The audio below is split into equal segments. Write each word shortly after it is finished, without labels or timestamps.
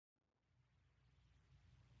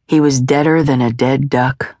He was deader than a dead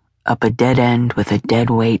duck, up a dead end with a dead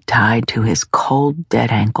weight tied to his cold,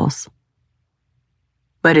 dead ankles.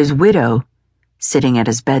 But his widow, sitting at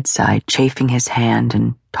his bedside, chafing his hand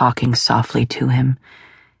and talking softly to him,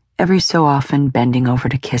 every so often bending over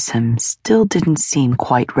to kiss him, still didn't seem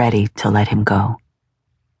quite ready to let him go.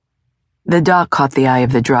 The doc caught the eye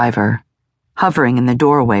of the driver, hovering in the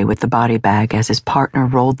doorway with the body bag as his partner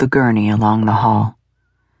rolled the gurney along the hall.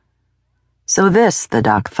 So this, the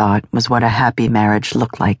doc thought, was what a happy marriage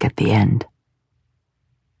looked like at the end.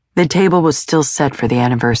 The table was still set for the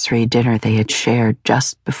anniversary dinner they had shared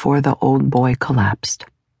just before the old boy collapsed.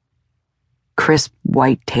 Crisp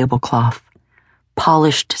white tablecloth,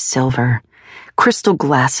 polished silver, crystal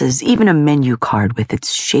glasses, even a menu card with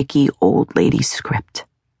its shaky old lady script.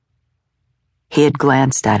 He had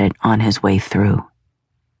glanced at it on his way through.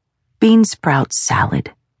 Bean sprout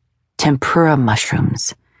salad, tempura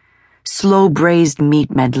mushrooms, slow braised meat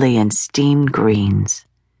medley and steamed greens,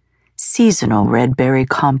 seasonal red berry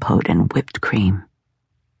compote and whipped cream.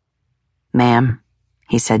 "Ma'am,"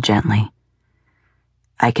 he said gently,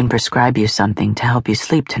 "I can prescribe you something to help you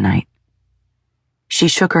sleep tonight." She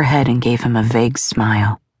shook her head and gave him a vague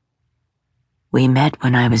smile. "We met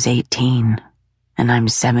when I was 18, and I'm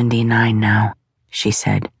 79 now," she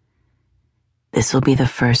said. "This'll be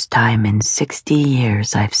the first time in 60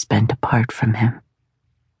 years I've spent apart from him.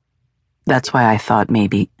 That's why I thought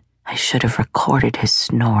maybe I should have recorded his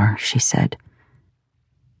snore," she said.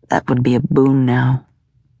 "That would be a boon now.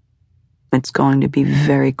 It's going to be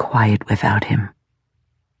very quiet without him."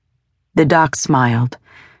 The doc smiled.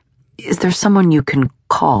 "Is there someone you can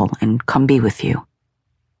call and come be with you?"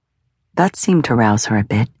 That seemed to rouse her a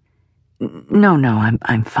bit. No,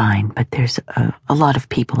 I'm fine, but there's a lot of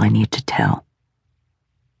people I need to tell."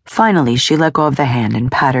 Finally, she let go of the hand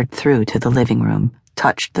and pattered through to the living room,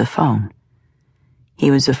 touched the phone. He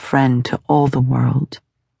was a friend to all the world.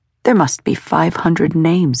 There must be 500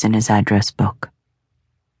 names in his address book.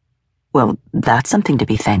 "Well, that's something to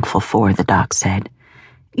be thankful for," the doc said.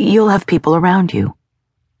 "You'll have people around you."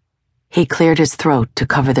 He cleared his throat to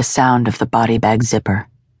cover the sound of the body bag zipper.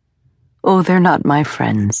 "Oh, they're not my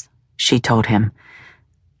friends," she told him.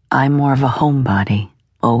 "I'm more of a homebody,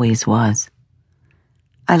 always was.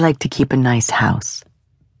 I like to keep a nice house."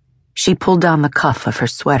 She pulled down the cuff of her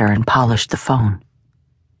sweater and polished the phone.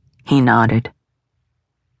 He nodded.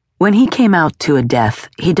 When he came out to a death,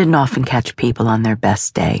 he didn't often catch people on their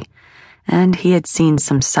best day, and he had seen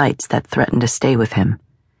some sights that threatened to stay with him.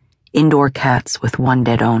 Indoor cats with one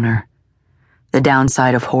dead owner. The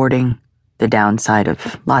downside of hoarding, the downside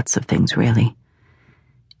of lots of things, really.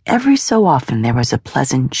 Every so often there was a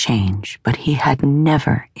pleasant change, but he had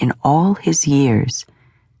never, in all his years,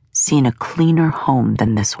 seen a cleaner home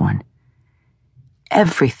than this one.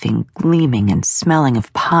 Everything gleaming and smelling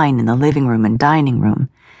of pine in the living room and dining room.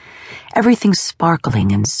 Everything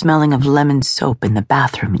sparkling and smelling of lemon soap in the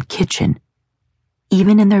bathroom and kitchen.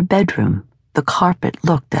 Even in their bedroom, the carpet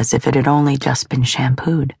looked as if it had only just been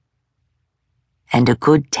shampooed. "And a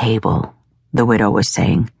good table," the widow was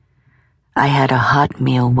saying. "I had a hot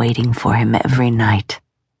meal waiting for him every night,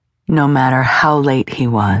 no matter how late he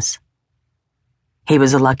was." "He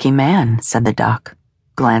was a lucky man," said the doc,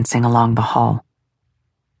 glancing along the hall.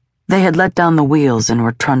 They had let down the wheels and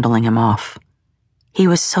were trundling him off. He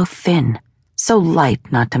was so thin, so light,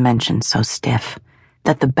 not to mention so stiff,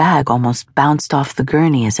 that the bag almost bounced off the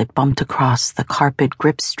gurney as it bumped across the carpet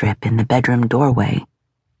grip strip in the bedroom doorway.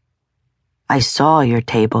 "I saw your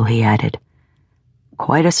table," he added.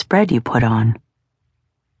 "Quite a spread you put on."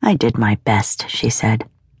 "I did my best," she said.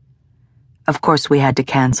 "Of course we had to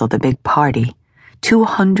cancel the big party.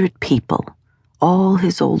 200 people, all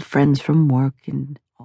his old friends from work and..."